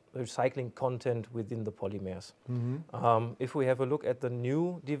recycling content within the polymers. If we have a look at the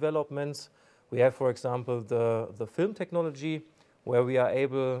new developments, we have, for example, the film technology, where we are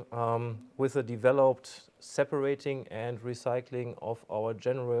able, with the developed separating and recycling of our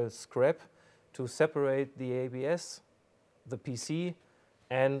general scrap, to separate the ABS, the PC,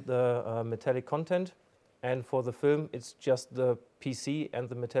 and the metallic content. And for the film, it's just the PC and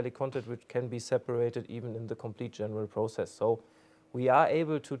the metallic content which can be separated even in the complete general process. So we are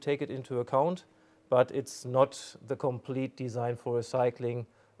able to take it into account, but it's not the complete design for recycling.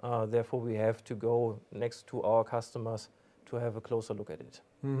 Therefore, we have to go next to our customers to have a closer look at it.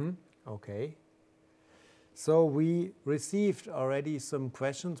 Okay. So we received already some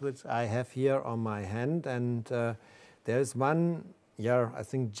questions which I have here on my hand, and there is one, I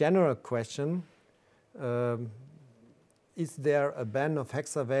think general question. Is there a ban of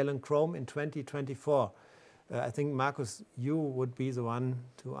hexavalent chrome in 2024? I think, Markus, you would be the one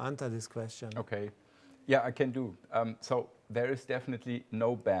to answer this question. Okay. Yeah, I can do. So there is definitely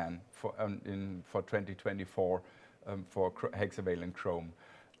no ban for 2024 for hexavalent chrome.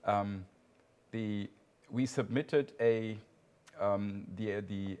 We submitted the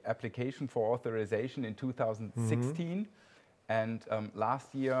application for authorization in 2016, and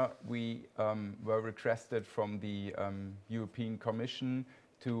last year we were requested from the European Commission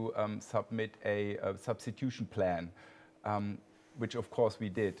to submit a substitution plan, which of course we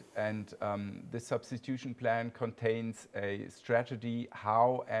did. And this substitution plan contains a strategy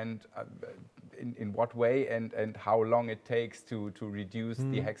how and in what way and how long it takes to reduce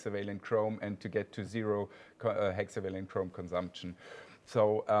the hexavalent chrome and to get to zero hexavalent chrome consumption.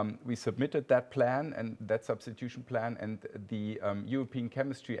 So we submitted that plan and that substitution plan, and the European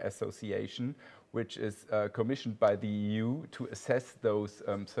Chemistry Association, which is commissioned by the EU to assess those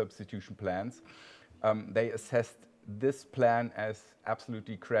substitution plans, they assessed this plan as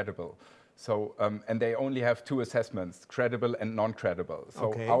absolutely credible. So, and they only have two assessments, credible and non-credible. So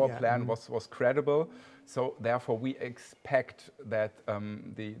okay, our plan was credible. So therefore we expect that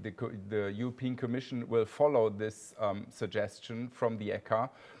the European Commission will follow this suggestion from the ECHA,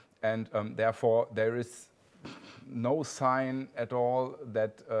 and therefore there is no sign at all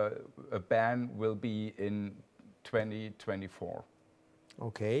that a ban will be in 2024.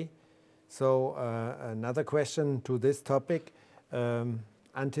 Okay. So another question to this topic.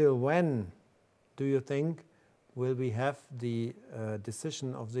 Until when do you think will we have the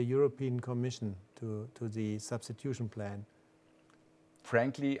decision of the European Commission to the substitution plan?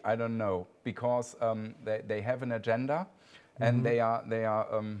 Frankly, I don't know, because they have an agenda, and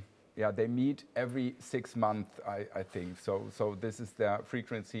they meet every 6 months, I think. So this is their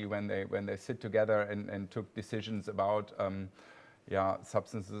frequency when they sit together and took decisions about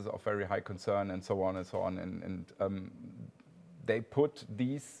substances of very high concern and so on and so on. And they put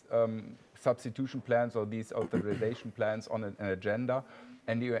these substitution plans or these authorization plans on an agenda,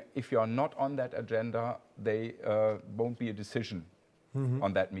 and if you are not on that agenda, they won't be a decision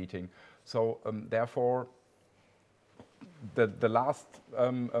on that meeting. So therefore, the last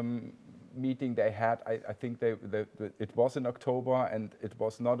meeting they had, I think it was in October, and it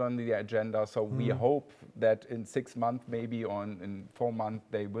was not on the agenda. So we hope that in 6 months, maybe, or in 4 months,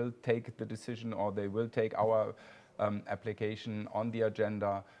 they will take the decision, or they will take our application on the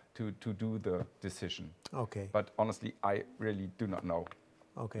agenda to do the decision. Okay. But honestly, I really do not know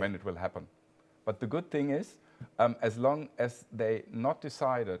when it will happen. But the good thing is, as long as they not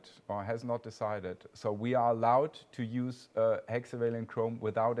decided or has not decided, so we are allowed to use hexavalent chrome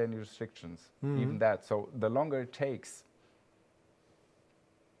without any restrictions, even that. So the longer it takes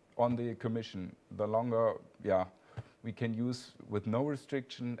on the Commission, the longer, we can use with no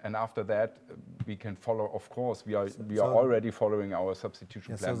restriction, and after that we can follow. Of course, we are already following our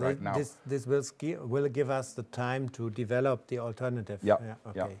substitution plan right now. This will give us the time to develop the alternative.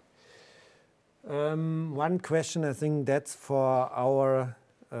 Okay. One question, I think that's for our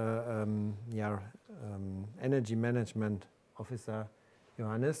energy management officer,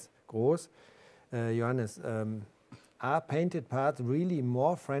 Johannes Groß. Johannes, are painted parts really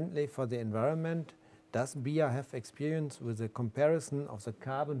more friendly for the environment? Does BIA have experience with the comparison of the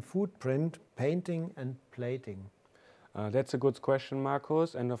carbon footprint, painting and plating? That's a good question,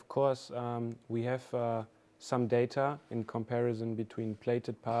 Markus. And of course, we have some data in comparison between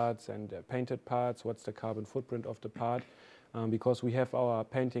plated parts and painted parts. What's the carbon footprint of the part? Because we have our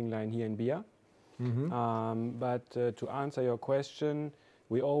painting line here in BIA. But to answer your question,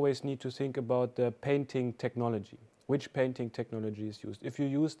 we always need to think about the painting technology. Which painting technology is used? If you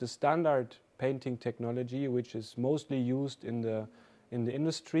use the standard painting technology, which is mostly used in the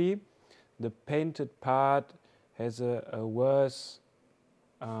industry, the painted part has a worse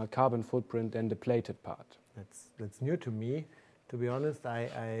carbon footprint than the plated part. That's new to me. To be honest,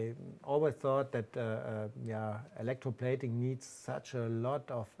 I always thought that electroplating needs such a lot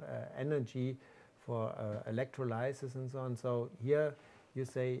of energy for electrolysis and so on. So here you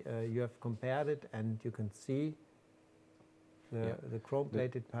say you have compared it, and you can see the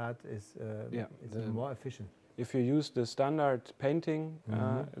chrome-plated part is more efficient. If you use the standard painting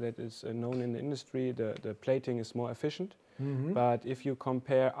that is known in the industry, the plating is more efficient. But if you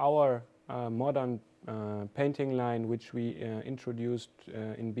compare our modern painting line, which we introduced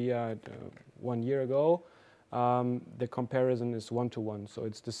in BIA 1 year ago, the comparison is 1-to-1. So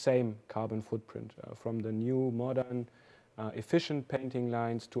it's the same carbon footprint from the new modern efficient painting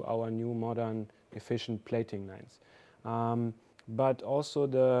lines to our new modern efficient plating lines. But also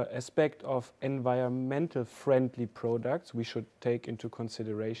the aspect of environmental friendly products we should take into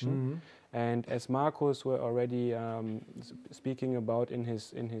consideration. And as Markus were already speaking about in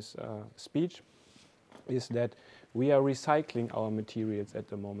his speech, is that we are recycling our materials at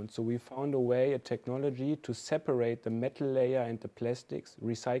the moment. So we found a way, a technology to separate the metal layer and the plastics,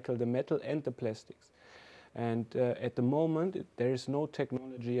 recycle the metal and the plastics. And at the moment, there is no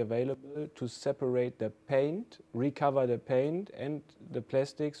technology available to separate the paint, recover the paint, and the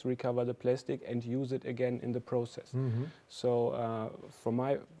plastics, recover the plastic, and use it again in the process. So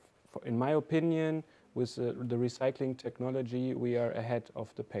in my opinion, with the recycling technology, we are ahead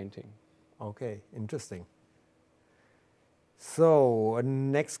of the painting. Okay, interesting. So,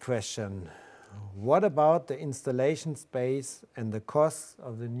 next question. What about the installation space and the costs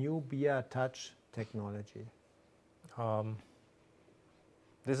of the new BIA Touch technology?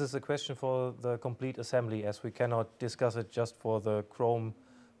 This is a question for the complete assembly, as we cannot discuss it just for the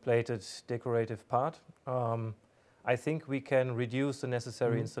chrome-plated decorative part. I think we can reduce the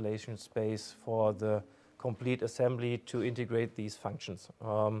necessary installation space for the complete assembly to integrate these functions.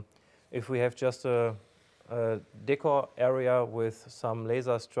 If we have just a decor area with some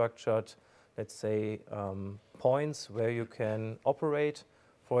laser structured, let's say, points where you can operate,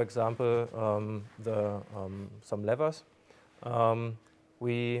 for example, some levers,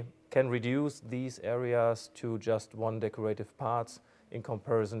 we can reduce these areas to just one decorative parts in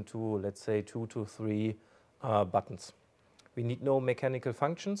comparison to, let's say, 2 to 3 buttons. We need no mechanical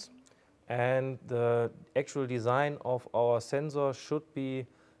functions, and the actual design of our sensor should be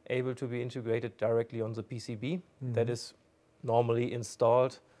able to be integrated directly on the PCB that is normally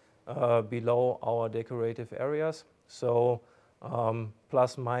installed below our decorative areas. So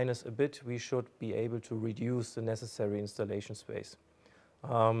plus minus a bit, we should be able to reduce the necessary installation space.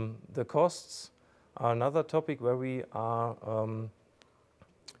 The costs are another topic where we are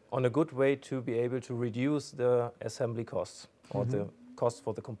on a good way to be able to reduce the assembly costs or the cost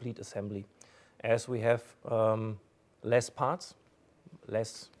for the complete assembly, as we have less parts,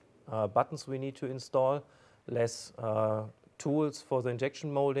 less buttons we need to install, less tools for the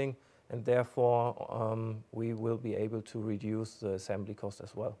injection molding, and therefore we will be able to reduce the assembly cost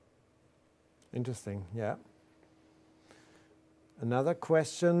as well. Interesting, yeah. Another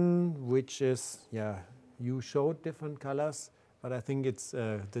question, which is, you showed different colors, but I think it's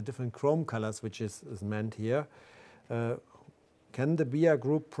the different chrome colors which is meant here. Can the BIA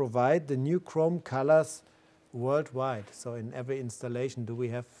Group provide the new chrome colors worldwide? So in every installation, do we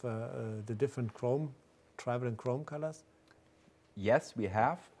have the different chrome, trivalent chrome colors? Yes, we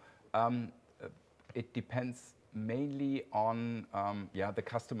have. It depends mainly on the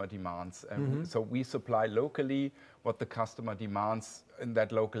customer demands. So we supply locally what the customer demands in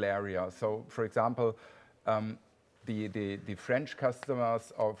that local area. So for example, the French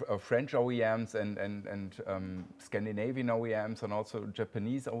customers of French OEMs and Scandinavian OEMs and also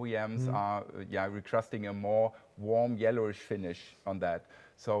Japanese OEMs are requesting a more warm yellowish finish on that.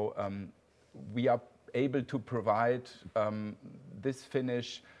 So we are able to provide this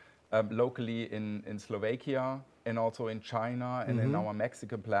finish locally in Slovakia and also in China and in our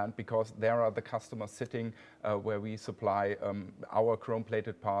Mexican plant, because there are the customers sitting where we supply our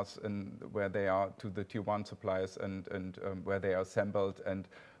chrome-plated parts and where they are to the Tier 1 suppliers and where they are assembled, and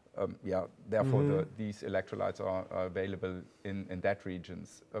therefore these electrolytes are available in that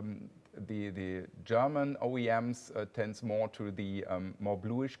regions. The German OEMs tends more to the more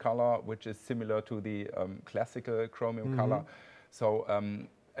bluish color, which is similar to the classical chromium color. So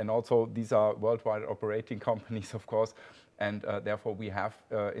and also these are worldwide operating companies, of course, and therefore we have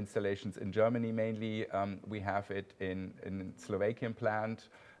installations in Germany mainly. We have it in Slovakian plant,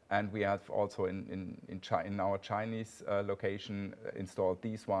 and we have also in our Chinese location installed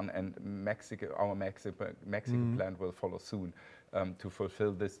these one, and our Mexican plant will follow soon to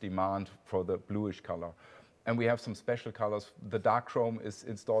fulfill this demand for the bluish color. And we have some special colors. The dark chrome is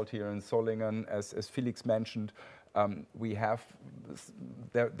installed here in Solingen, as Felix mentioned. We have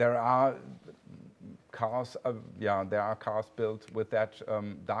there are cars built with that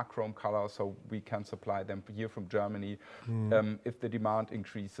dark chrome color, so we can supply them here from Germany if the demand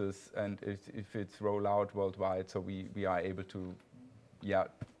increases and if it's rolled out worldwide. So we are able to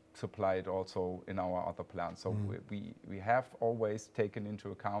supply it also in our other plants. So we have always taken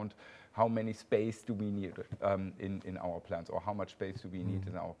into account how many space do we need in our plants, or how much space do we need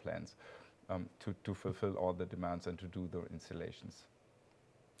in our plants to fulfill all the demands and to do the installations.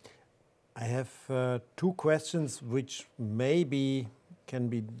 I have two questions which maybe can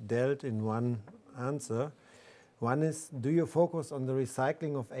be dealt in one answer. One is, do you focus on the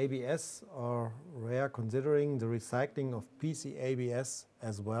recycling of ABS, or we are considering the recycling of PC ABS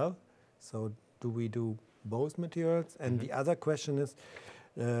as well? So do we do both materials? And the other question is,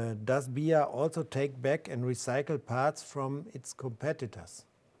 does BIA also take back and recycle parts from its competitors?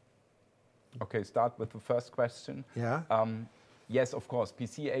 Okay, start with the first question. Yeah. Yes, of course,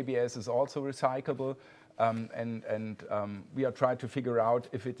 PC ABS is also recyclable, and we are trying to figure out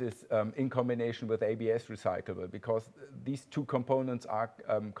if it is in combination with ABS recyclable, because these two components are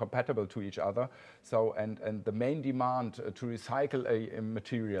compatible to each other. So, and the main demand to recycle a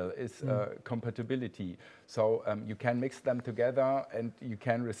material is compatibility. So you can mix them together and you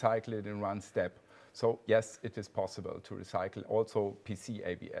can recycle it in one step. So yes, it is possible to recycle also PC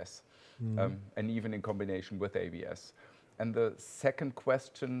ABS, and even in combination with ABS. And the second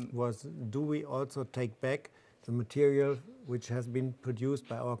question was, do we also take back the material which has been produced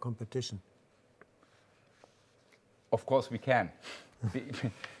by our competition? Of course we can,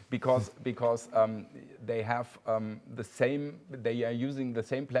 because they have the same, they are using the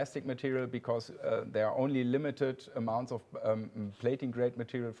same plastic material, because there are only limited amounts of plating grade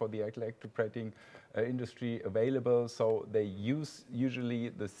material for the electroplating industry available. So they use usually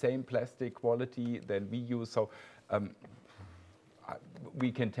the same plastic quality than we use. So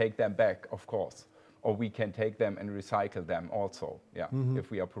we can take them back, of course, or we can take them and recycle them also, yeah,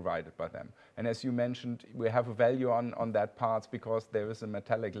 if we are provided by them. And as you mentioned, we have a value on that parts because there is a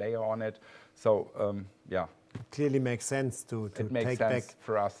metallic layer on it. So, yeah. It clearly makes sense to it makes take sense back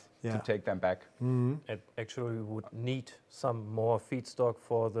for us to take them back. Actually, we would need some more feedstock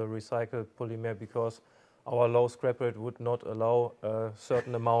for the recycled polymer, because our low scrap rate would not allow a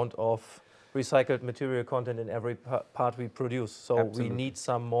certain amount of recycled material content in every part we produce. So Absolutely. we need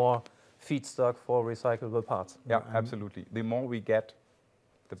some more feedstock for recyclable parts. Yeah, absolutely. The more we get,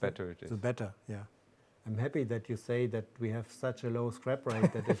 the better it is. The better, yeah. I'm happy that you say that we have such a low scrap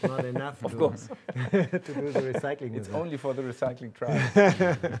rate that it's not enough Of course. to do the recycling. It's only for the recycling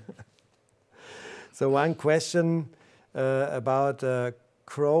trials. So one question about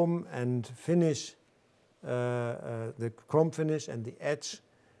chrome and finish, the chrome finish and the edge.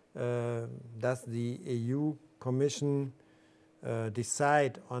 Does the EU Commission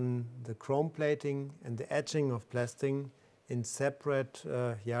decide on the chrome plating and the etching of plastic in separate,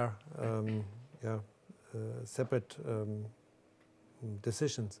 separate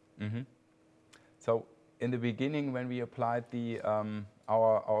decisions? So in the beginning, when we applied the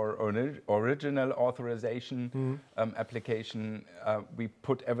our original authorization application, we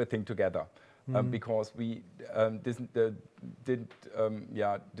put everything together. Because we didn't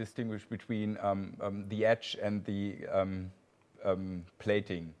distinguish between the edge and the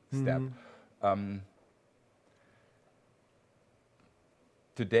plating step.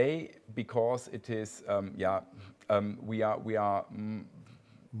 Today, because it is, we are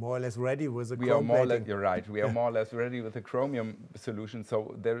more or less ready with the chrome plating. You're right. We are more or less ready with the chromium solution.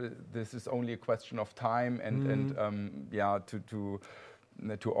 So this is only a question of time and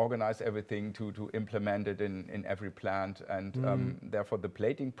to organize everything, to implement it in every plant, and therefore the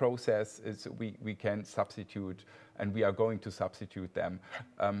plating process is we can substitute, and we are going to substitute them.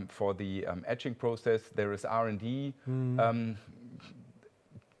 For the etching process, there is R&D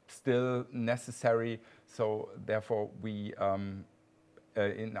still necessary, so therefore we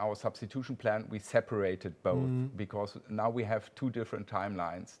in our substitution plan we separated both, because now we have two different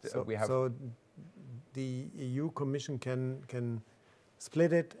timelines. So the EU Commission can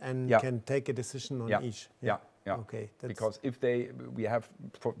split it and can take a decision on each. Yeah. Okay. Because if we have,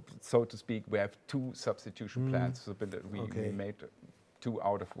 so to speak, we have two substitution plans. So we made two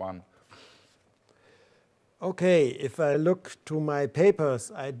out of one. Okay. If I look to my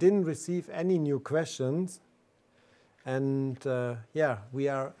papers, I didn't receive any new questions, and we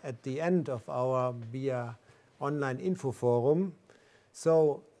are at the end of our BIA Online Info Forum.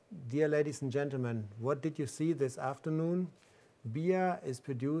 So, dear ladies and gentlemen, what did you see this afternoon? BIA is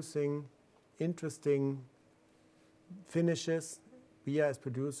producing interesting finishes. BIA is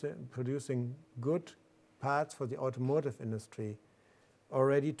producing good parts for the automotive industry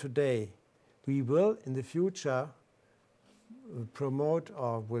already today. We will in the future promote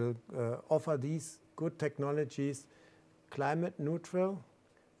or will offer these good technologies climate neutral.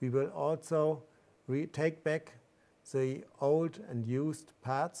 We will also take back the old and used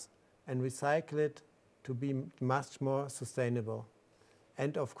parts and recycle it to be much more sustainable.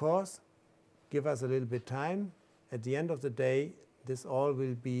 And of course, give us a little bit time. At the end of the day, this all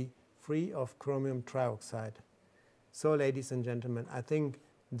will be free of chromium trioxide. So, ladies and gentlemen, I think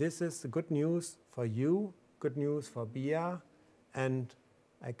This is the good news for you, good news for BIA, and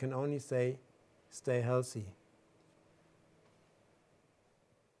I can only say stay healthy.